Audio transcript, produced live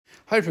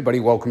Hi everybody,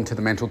 welcome to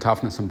the Mental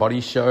Toughness and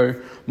Body Show.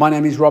 My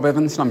name is Rob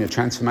Evans and I'm your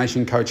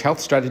transformation coach, health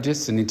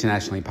strategist and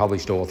internationally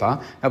published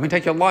author, helping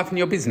take your life and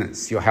your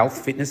business, your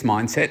health, fitness,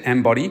 mindset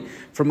and body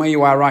from where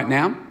you are right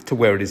now to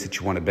where it is that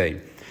you want to be.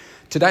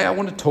 Today I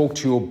want to talk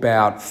to you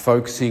about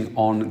focusing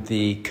on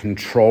the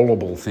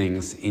controllable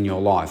things in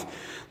your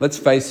life. Let's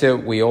face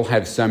it, we all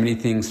have so many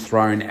things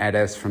thrown at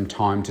us from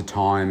time to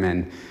time,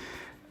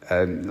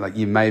 and like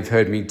you may have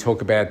heard me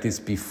talk about this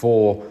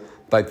before.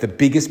 Like the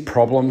biggest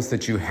problems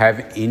that you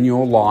have in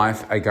your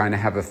life are going to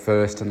have a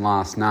first and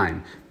last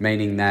name,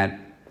 meaning that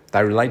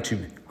they relate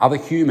to other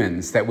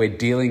humans that we're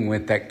dealing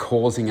with that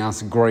causing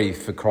us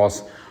grief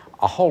across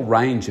a whole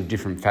range of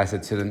different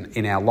facets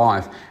in our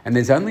life. And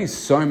there's only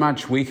so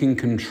much we can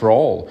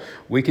control.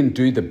 We can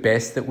do the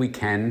best that we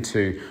can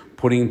to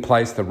put in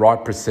place the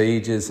right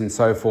procedures and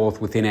so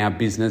forth within our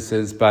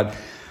businesses, but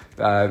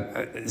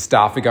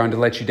staff are going to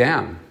let you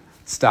down.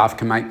 Staff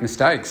can make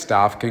mistakes.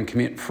 Staff can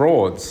commit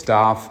fraud.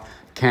 Staff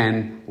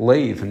can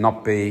leave and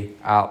not be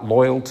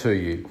loyal to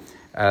you.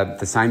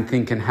 The same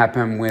thing can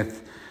happen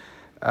with,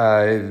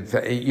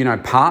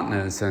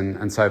 partners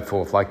and so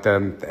forth, like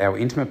our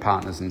intimate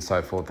partners and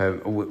so forth.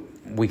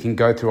 We can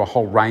go through a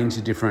whole range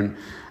of different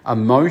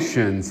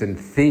emotions and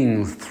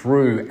things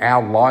through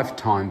our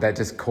lifetime that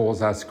just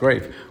cause us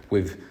grief.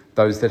 With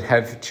those that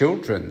have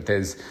children,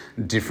 there's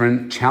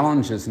different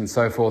challenges and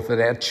so forth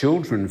that our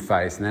children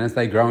face. And then as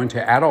they grow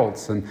into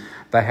adults and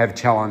they have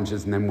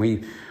challenges, and then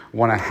we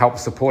want to help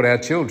support our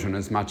children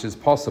as much as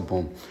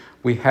possible.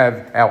 We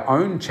have our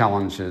own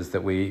challenges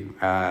that we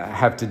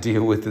have to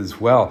deal with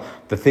as well.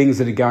 The things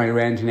that are going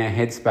around in our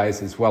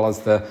headspace, as well as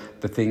the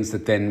things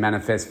that then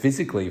manifest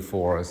physically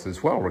for us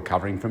as well,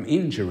 recovering from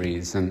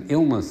injuries and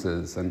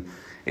illnesses and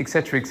et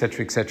cetera, et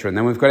cetera, et cetera. And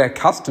then we've got our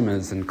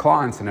customers and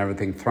clients and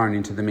everything thrown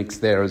into the mix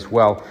there as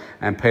well.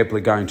 And people are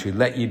going to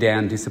let you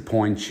down,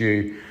 disappoint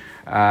you,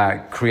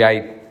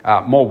 create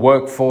more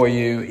work for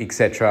you,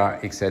 etc.,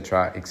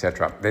 etc.,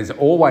 etc. There's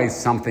always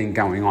something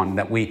going on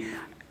that we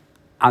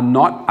are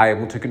not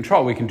able to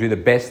control. We can do the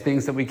best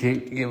things that we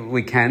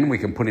can. We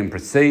can put in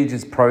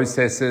procedures,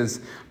 processes,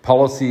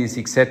 policies,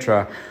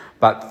 etc.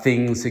 But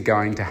things are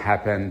going to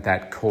happen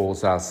that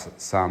cause us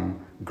some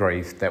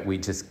grief that we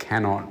just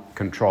cannot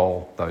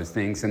control those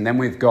things. And then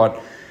we've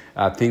got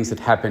things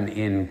that happen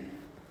in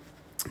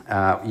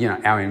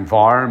our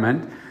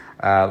environment.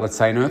 Let's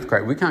say an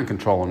earthquake. We can't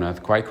control an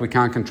earthquake. We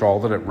can't control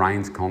that it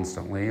rains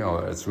constantly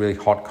or it's really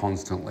hot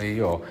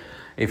constantly. Or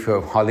if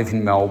I live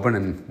in Melbourne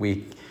and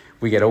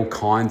we get all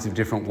kinds of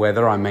different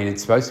weather. I mean,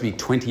 it's supposed to be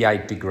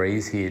 28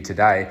 degrees here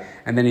today,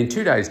 and then in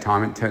 2 days'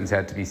 time it turns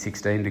out to be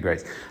 16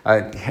 degrees.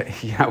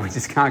 We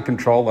just can't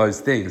control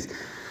those things.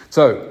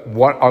 So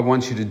what I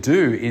want you to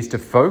do is to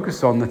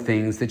focus on the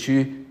things that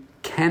you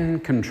can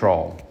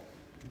control.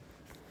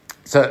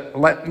 So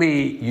let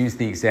me use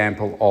the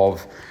example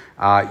of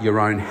your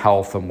own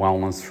health and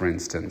wellness, for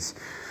instance.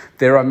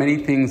 There are many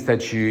things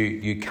that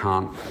you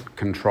can't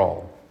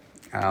control.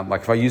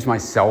 Like if I use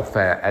myself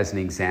as an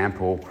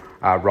example,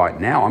 right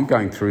now I'm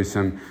going through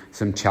some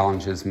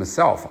challenges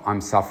myself.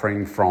 I'm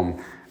suffering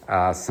from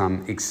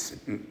some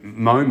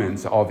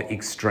moments of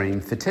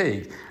extreme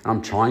fatigue. And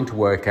I'm trying to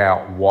work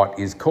out what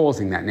is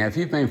causing that. Now, if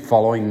you've been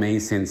following me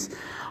since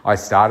I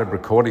started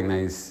recording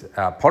these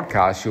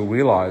podcasts, you'll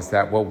realise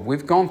that, well,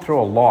 we've gone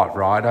through a lot,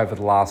 right, over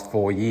the last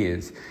 4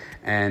 years.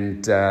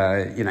 And,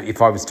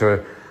 if I was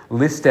to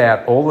list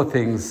out all the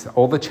things,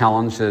 all the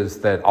challenges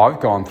that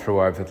I've gone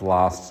through over the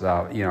last,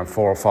 4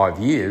 or 5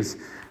 years,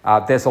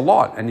 there's a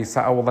lot. And you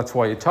say, oh, well, that's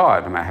why you're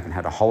tired. I haven't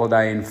had a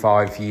holiday in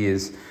 5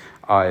 years.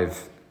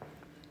 I've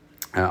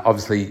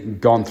obviously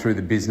gone through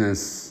the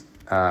business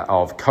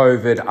of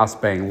COVID, us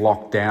being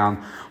locked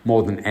down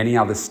more than any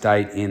other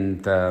state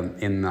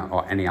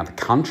or any other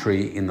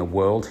country in the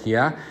world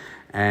here.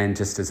 And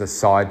just as a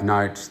side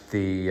note,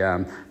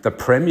 the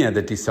premier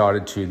that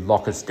decided to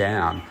lock us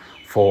down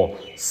for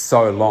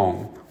so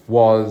long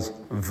was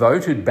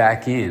voted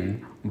back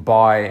in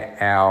by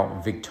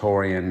our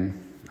Victorian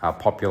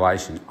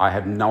population. I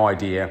have no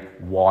idea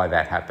why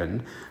that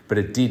happened, but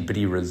it did. But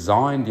he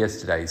resigned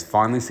yesterday. He's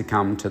finally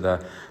succumbed to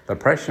the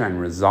pressure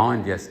and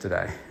resigned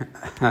yesterday.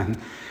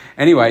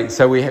 Anyway,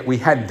 so we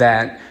had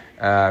that.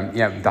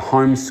 The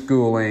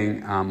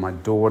homeschooling, my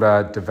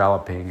daughter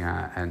developing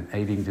an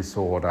eating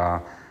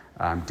disorder,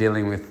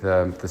 dealing with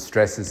the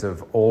stresses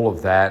of all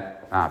of that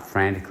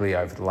frantically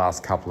over the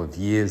last couple of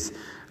years.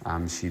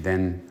 She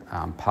then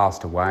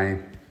passed away.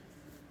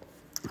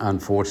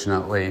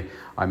 Unfortunately,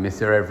 I miss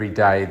her every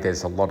day.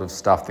 There's a lot of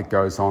stuff that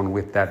goes on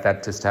with that.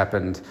 That just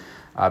happened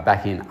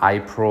back in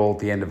April,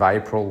 the end of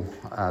April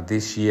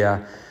this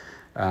year.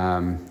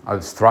 I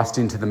was thrust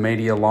into the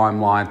media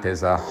limelight.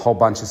 There's a whole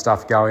bunch of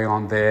stuff going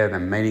on there. There are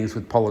meetings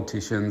with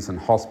politicians and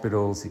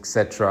hospitals,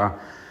 etc.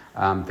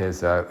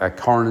 There's a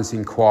coroner's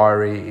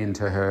inquiry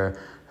into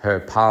her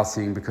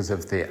passing because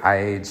of the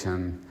age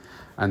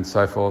and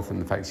so forth,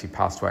 and the fact she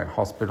passed away in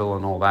hospital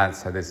and all that.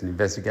 So there's an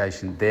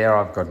investigation there.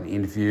 I've got an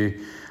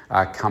interview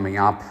coming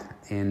up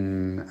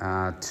in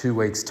 2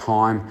 weeks'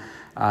 time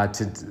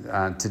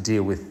to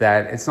deal with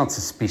that. It's not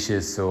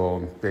suspicious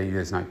or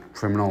there's no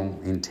criminal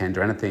intent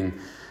or anything.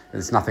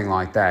 There's nothing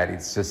like that.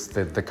 It's just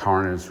that the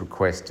coroner's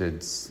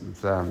requested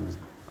a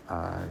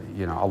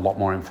lot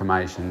more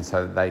information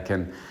so that they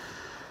can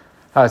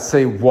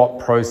see what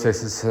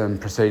processes and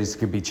procedures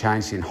can be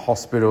changed in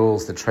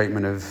hospitals, the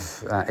treatment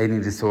of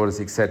eating disorders,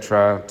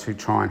 etc., to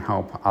try and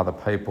help other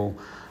people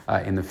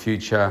in the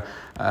future.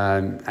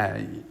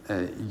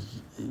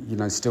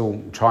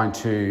 Still trying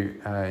to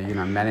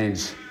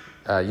manage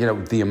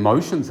the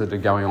emotions that are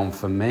going on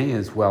for me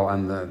as well,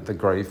 and the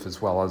grief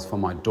as well as for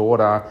my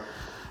daughter.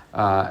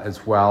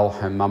 As well,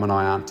 her mum and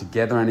I aren't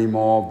together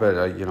anymore, but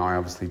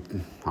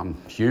I'm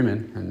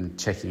human and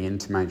checking in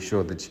to make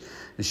sure that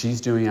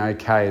she's doing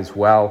okay as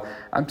well.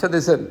 So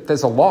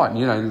there's a lot,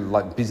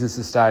 like business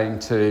is starting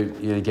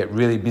to get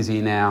really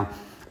busy now,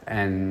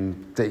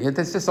 and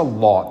there's just a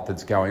lot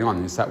that's going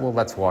on. You say, well,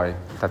 that's why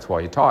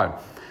you're tired.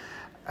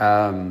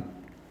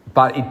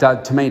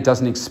 But to me, it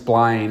doesn't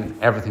explain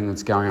everything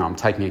that's going on. I'm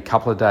taking a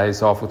couple of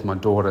days off with my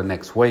daughter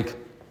next week.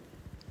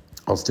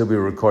 I'll still be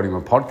recording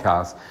my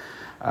podcast.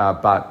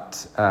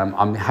 But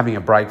I'm having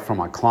a break from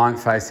my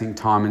client-facing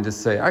time and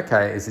just say,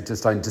 okay, is it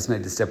just I just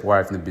need to step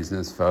away from the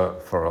business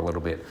for a little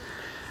bit.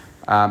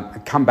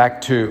 Come back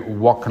to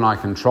what can I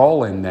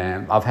control in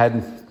there. I've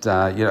had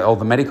all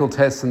the medical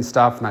tests and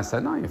stuff, and they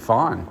say, no, you're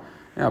fine.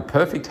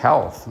 Perfect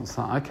health. It's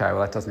like, okay, well,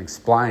 that doesn't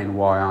explain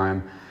why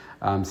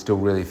I'm still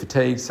really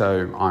fatigued.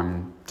 So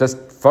I'm just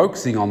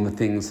focusing on the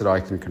things that I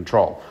can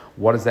control.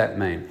 What does that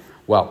mean?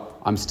 Well,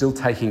 I'm still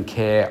taking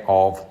care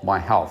of my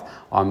health.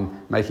 I'm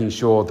making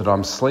sure that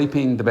I'm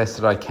sleeping the best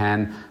that I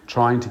can,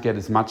 trying to get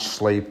as much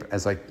sleep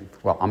as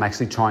I'm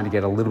actually trying to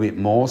get a little bit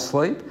more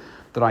sleep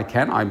that I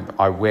can.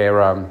 I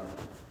wear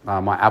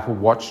my Apple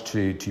Watch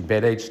to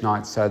bed each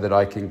night so that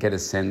I can get a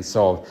sense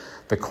of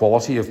the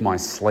quality of my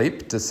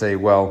sleep to see,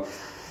 well,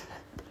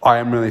 I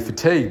am really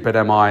fatigued, but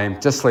am I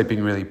just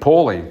sleeping really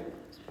poorly?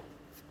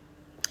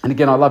 And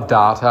again, I love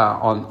data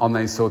on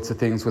these sorts of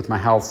things with my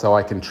health so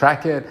I can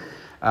track it.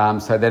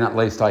 So then at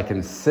least I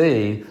can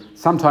see.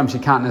 Sometimes you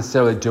can't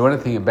necessarily do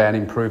anything about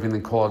improving the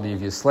quality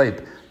of your sleep.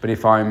 But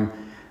if I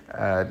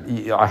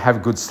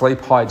have good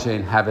sleep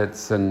hygiene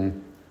habits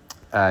and,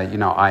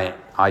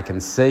 I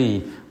can see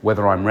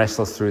whether I'm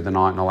restless through the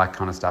night and all that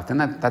kind of stuff, then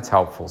that's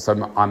helpful.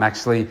 So I'm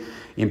actually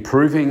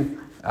improving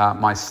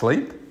my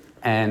sleep,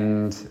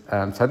 and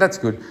so that's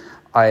good.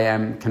 I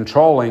am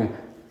controlling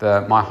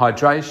my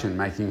hydration,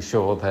 making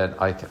sure that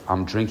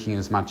I'm drinking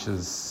as much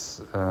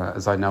as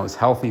I know is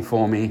healthy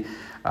for me.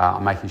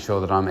 I'm making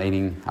sure that I'm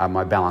eating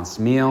my balanced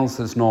meals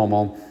as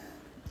normal,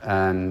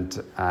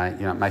 and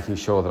making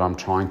sure that I'm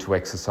trying to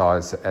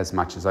exercise as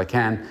much as I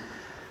can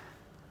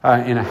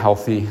in a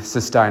healthy,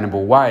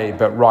 sustainable way.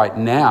 But right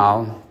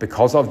now,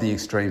 because of the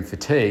extreme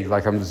fatigue,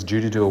 like I was due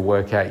to do a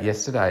workout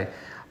yesterday,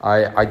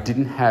 I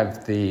didn't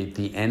have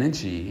the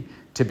energy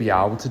to be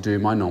able to do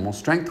my normal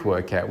strength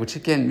workout, which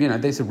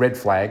again, these are red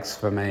flags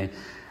for me.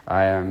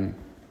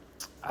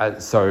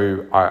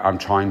 So I'm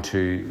trying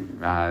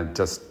to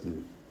just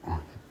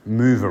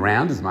move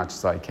around as much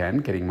as I can,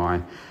 getting my,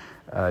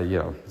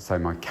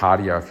 my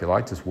cardio, if you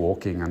like, just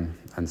walking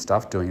and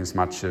stuff, doing as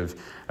much of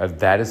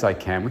that as I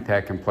can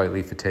without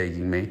completely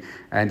fatiguing me,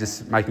 and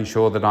just making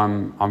sure that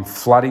I'm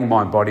flooding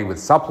my body with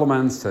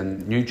supplements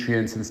and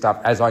nutrients and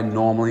stuff as I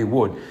normally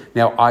would.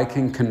 Now, I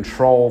can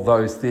control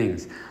those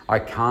things. I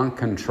can't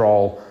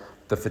control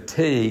the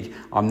fatigue.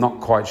 I'm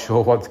not quite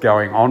sure what's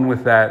going on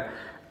with that,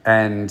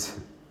 and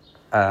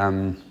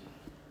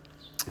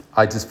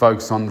I just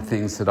focus on the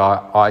things that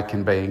I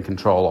can be in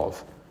control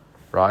of,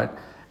 right?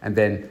 And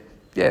then,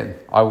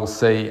 I will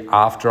see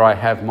after I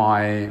have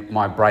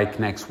my break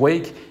next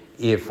week,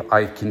 if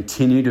I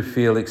continue to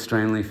feel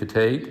extremely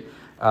fatigued,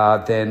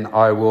 then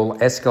I will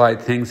escalate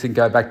things and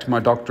go back to my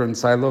doctor and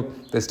say,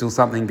 look, there's still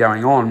something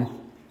going on.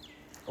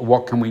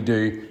 What can we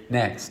do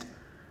next?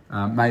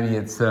 Maybe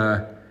it's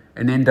an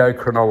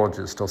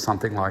endocrinologist or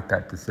something like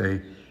that to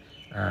see,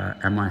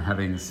 am I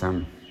having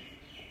some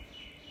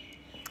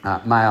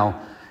male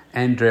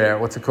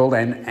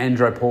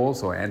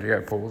andropause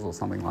or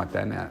something like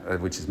that now,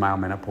 which is male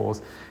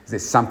menopause. Is there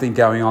something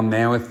going on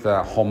there with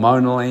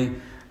hormonally?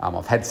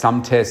 I've had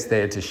some tests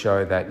there to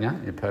show that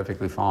you're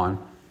perfectly fine.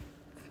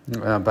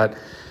 But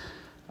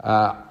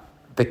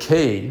the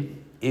key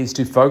is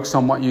to focus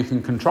on what you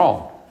can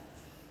control,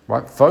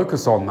 right?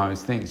 Focus on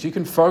those things. You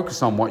can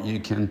focus on what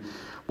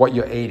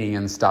you're eating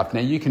and stuff.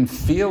 Now, you can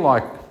feel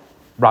like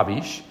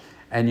rubbish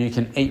and you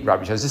can eat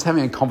rubbish. I was just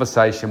having a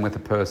conversation with a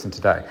person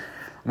today.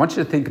 I want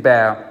you to think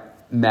about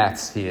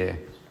maths here,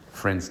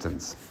 for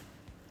instance.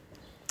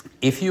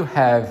 If you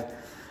have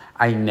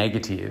a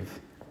negative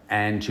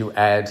and you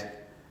add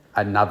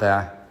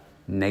another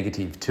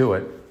negative to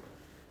it,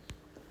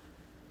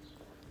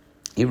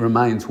 it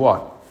remains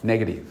what?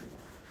 Negative,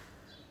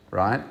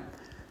 right?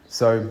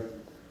 So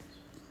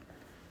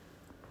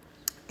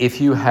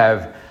if you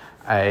have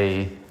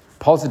a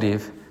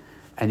positive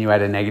and you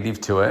add a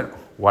negative to it,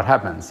 what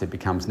happens? It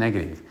becomes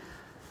negative.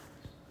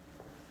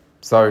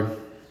 So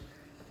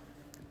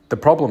the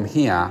problem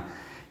here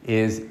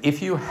is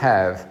if you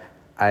have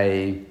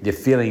you're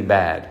feeling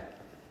bad,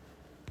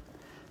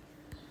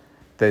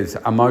 there's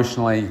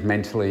emotionally,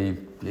 mentally,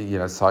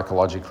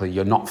 psychologically,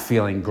 you're not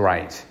feeling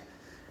great,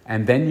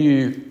 and then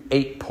you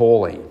eat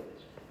poorly,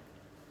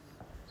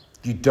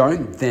 you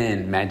don't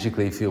then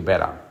magically feel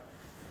better.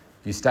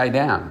 You stay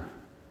down,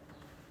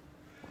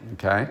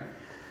 okay?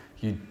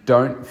 You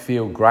don't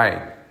feel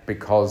great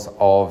because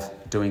of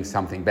doing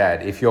something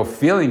bad. If you're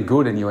feeling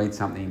good and you eat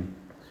something,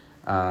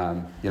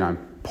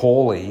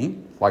 poorly,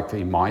 like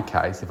in my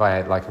case, if I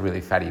had like a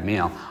really fatty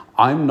meal,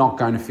 I'm not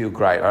going to feel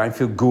great. I don't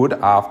feel good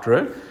after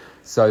it.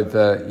 So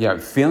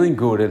feeling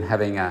good and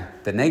having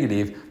the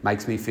negative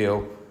makes me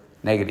feel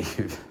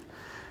negative.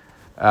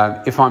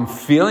 If I'm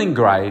feeling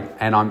great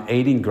and I'm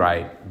eating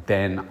great,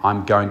 then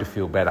I'm going to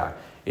feel better.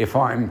 If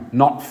I'm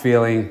not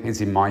feeling,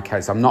 as in my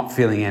case, I'm not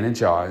feeling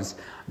energized,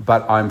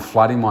 but I'm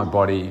flooding my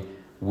body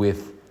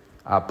with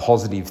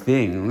positive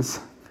things,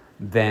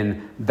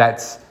 then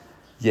that's,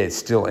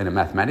 still in a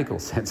mathematical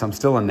sense, I'm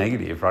still a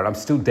negative, right? I'm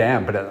still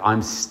down, but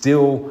I'm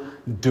still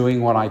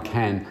doing what I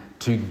can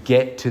to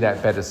get to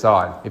that better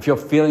side. If you're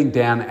feeling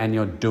down and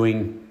you're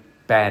doing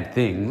bad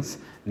things,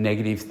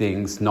 negative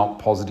things, not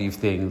positive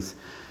things,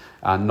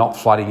 not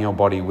flooding your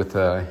body with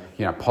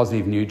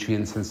positive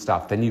nutrients and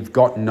stuff, then you've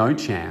got no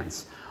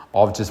chance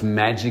of just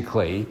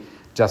magically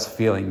just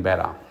feeling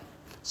better.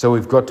 So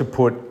we've got to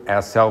put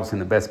ourselves in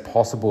the best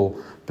possible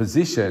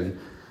position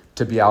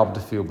to be able to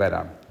feel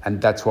better. And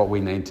that's what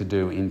we need to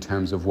do in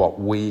terms of what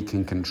we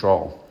can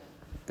control.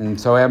 And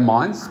so our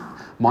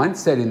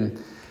mindset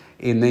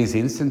in these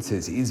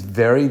instances is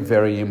very,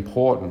 very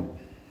important.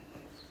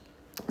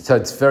 So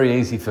it's very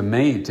easy for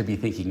me to be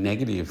thinking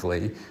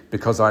negatively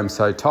because I'm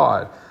so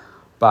tired.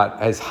 But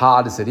as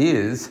hard as it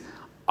is,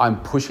 I'm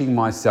pushing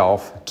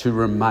myself to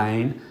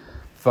remain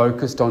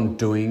focused on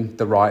doing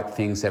the right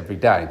things every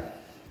day.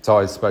 So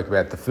I spoke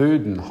about the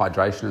food and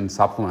hydration and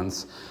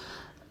supplements.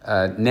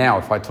 Now,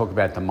 if I talk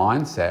about the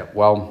mindset,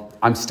 well,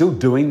 I'm still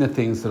doing the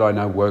things that I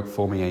know work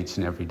for me each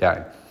and every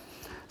day.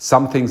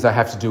 Some things I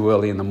have to do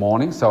early in the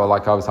morning. So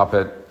like I was up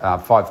at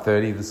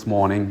 5:30 this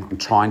morning. I'm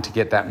trying to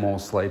get that more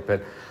sleep.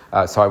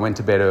 So I went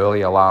to bed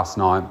earlier last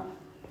night,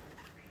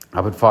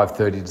 up at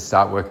 5:30 to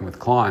start working with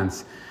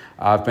clients.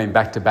 I've been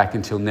back to back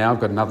until now. I've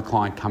got another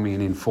client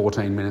coming in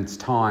 14 minutes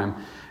time.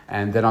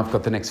 And then I've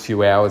got the next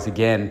few hours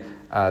again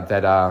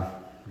that are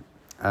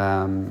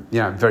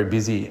very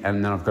busy,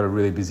 and then I've got a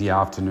really busy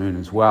afternoon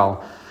as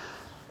well.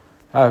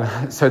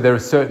 So there are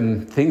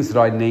certain things that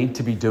I need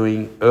to be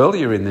doing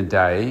earlier in the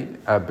day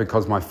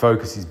because my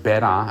focus is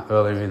better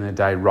earlier in the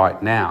day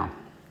right now.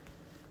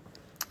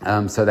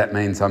 So that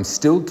means I'm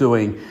still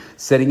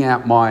setting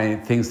out my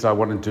things that I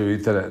want to do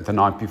the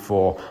night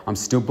before. I'm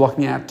still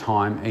blocking out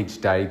time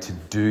each day to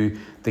do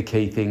the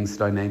key things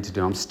that I need to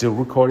do. I'm still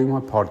recording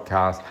my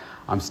podcast.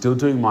 I'm still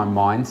doing my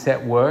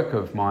mindset work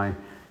of my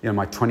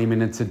 20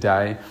 minutes a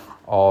day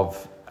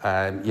of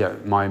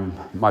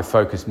my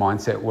focused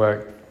mindset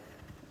work.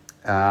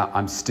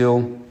 I'm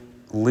still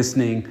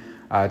listening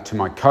to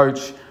my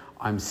coach.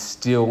 I'm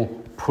still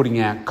putting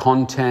out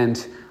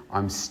content.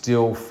 I'm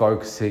still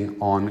focusing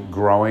on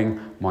growing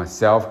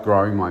myself,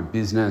 growing my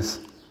business.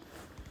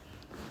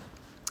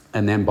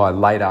 And then by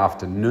late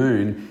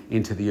afternoon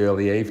into the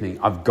early evening,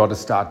 I've got to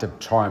start to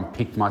try and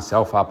pick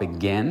myself up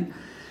again.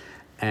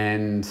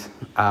 And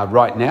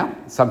right now,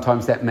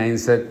 sometimes that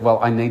means that,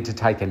 I need to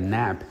take a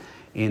nap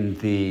in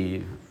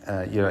the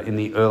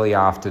early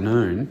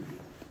afternoon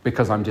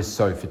because I'm just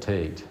so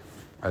fatigued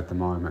at the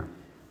moment.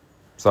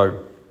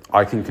 So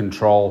I can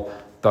control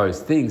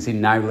those things,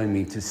 enabling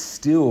me to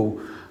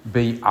still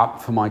be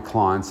up for my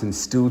clients and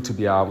still to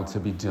be able to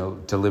be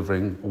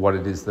delivering what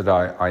it is that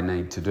I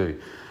need to do.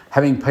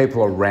 Having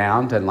people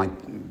around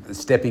and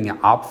stepping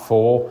up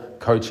for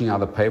coaching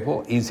other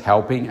people is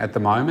helping at the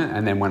moment.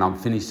 And then when I'm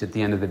finished at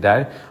the end of the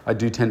day, I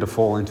do tend to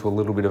fall into a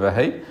little bit of a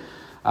heap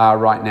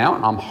right now.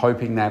 And I'm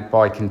hoping that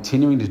by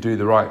continuing to do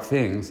the right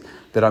things,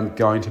 that I'm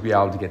going to be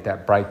able to get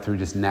that breakthrough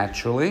just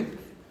naturally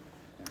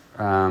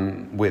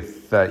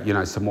with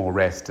some more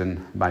rest.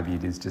 And maybe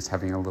it is just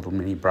having a little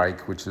mini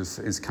break, which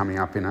is coming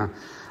up in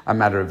a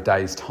matter of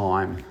days'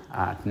 time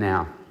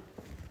now.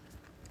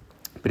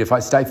 But if I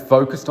stay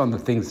focused on the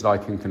things that I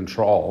can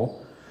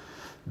control,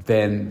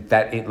 then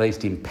that at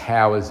least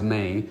empowers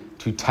me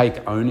to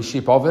take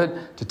ownership of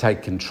it, to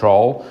take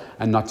control,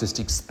 and not just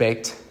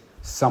expect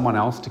someone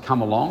else to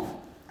come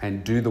along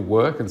and do the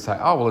work and say,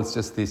 it's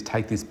just this,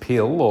 take this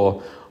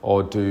pill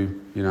or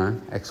do,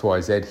 X,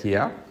 Y, Z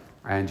here,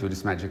 and you'll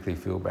just magically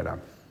feel better.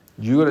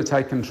 You've got to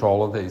take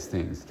control of these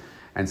things.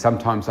 And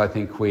sometimes I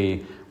think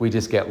we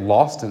just get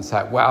lost and say,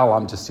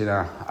 I'm just in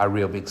a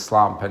real big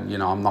slump and,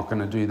 I'm not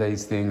going to do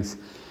these things.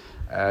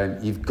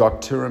 You've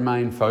got to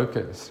remain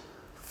focused.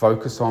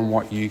 Focus on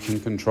what you can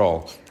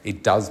control.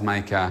 It does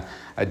make a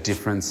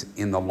difference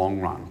in the long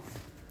run.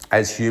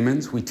 As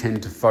humans, we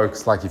tend to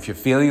focus, like if you're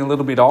feeling a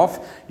little bit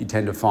off, you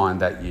tend to find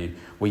that you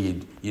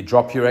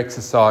drop your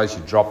exercise,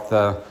 you drop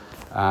the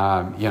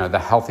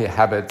healthier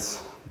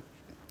habits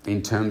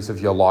in terms of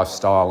your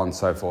lifestyle and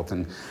so forth.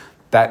 And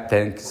That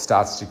then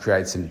starts to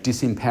create some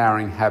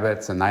disempowering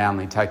habits, and they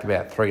only take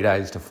about 3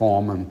 days to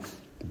form, and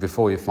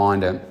before you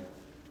find it,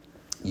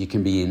 you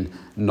can be in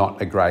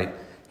not a great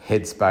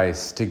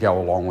headspace to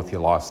go along with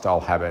your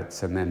lifestyle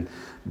habits, and then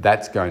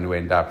that's going to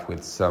end up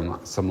with some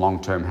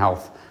long-term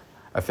health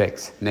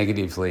effects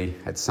negatively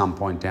at some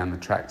point down the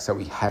track. So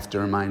we have to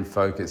remain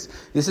focused.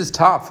 This is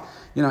tough.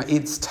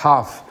 It's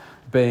tough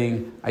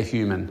being a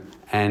human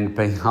and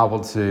being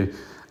able to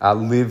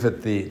live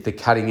at the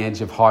cutting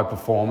edge of high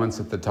performance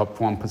at the top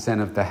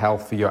 1% of the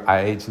health for your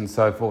age and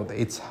so forth.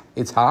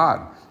 It's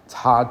hard. It's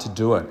hard to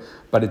do it,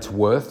 but it's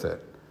worth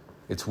it.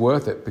 It's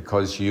worth it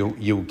because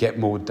you'll get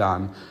more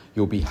done.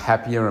 You'll be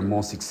happier and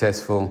more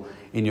successful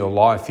in your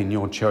life, in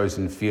your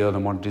chosen field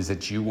and what it is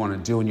that you want to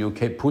do, and you'll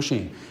keep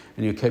pushing.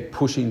 And you keep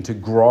pushing to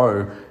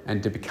grow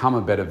and to become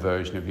a better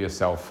version of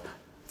yourself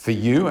for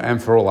you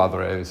and for all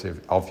other areas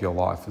of your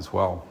life as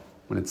well.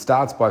 When it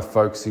starts by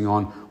focusing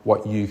on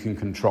what you can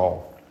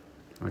control,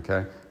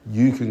 okay?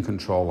 You can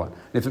control it. And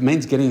if it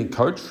means getting a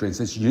coach, for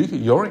instance,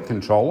 you're in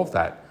control of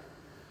that.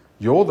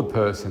 You're the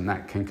person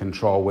that can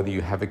control whether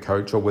you have a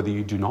coach or whether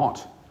you do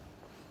not.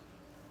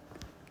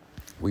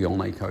 We all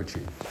need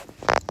coaching.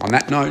 On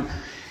that note,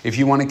 if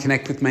you want to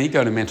connect with me,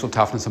 go to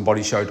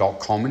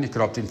mentaltoughnessandbodyshow.com and you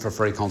could opt in for a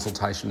free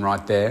consultation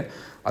right there.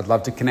 I'd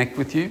love to connect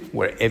with you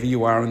wherever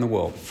you are in the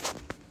world.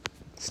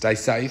 Stay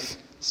safe,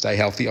 stay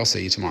healthy. I'll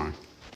see you tomorrow.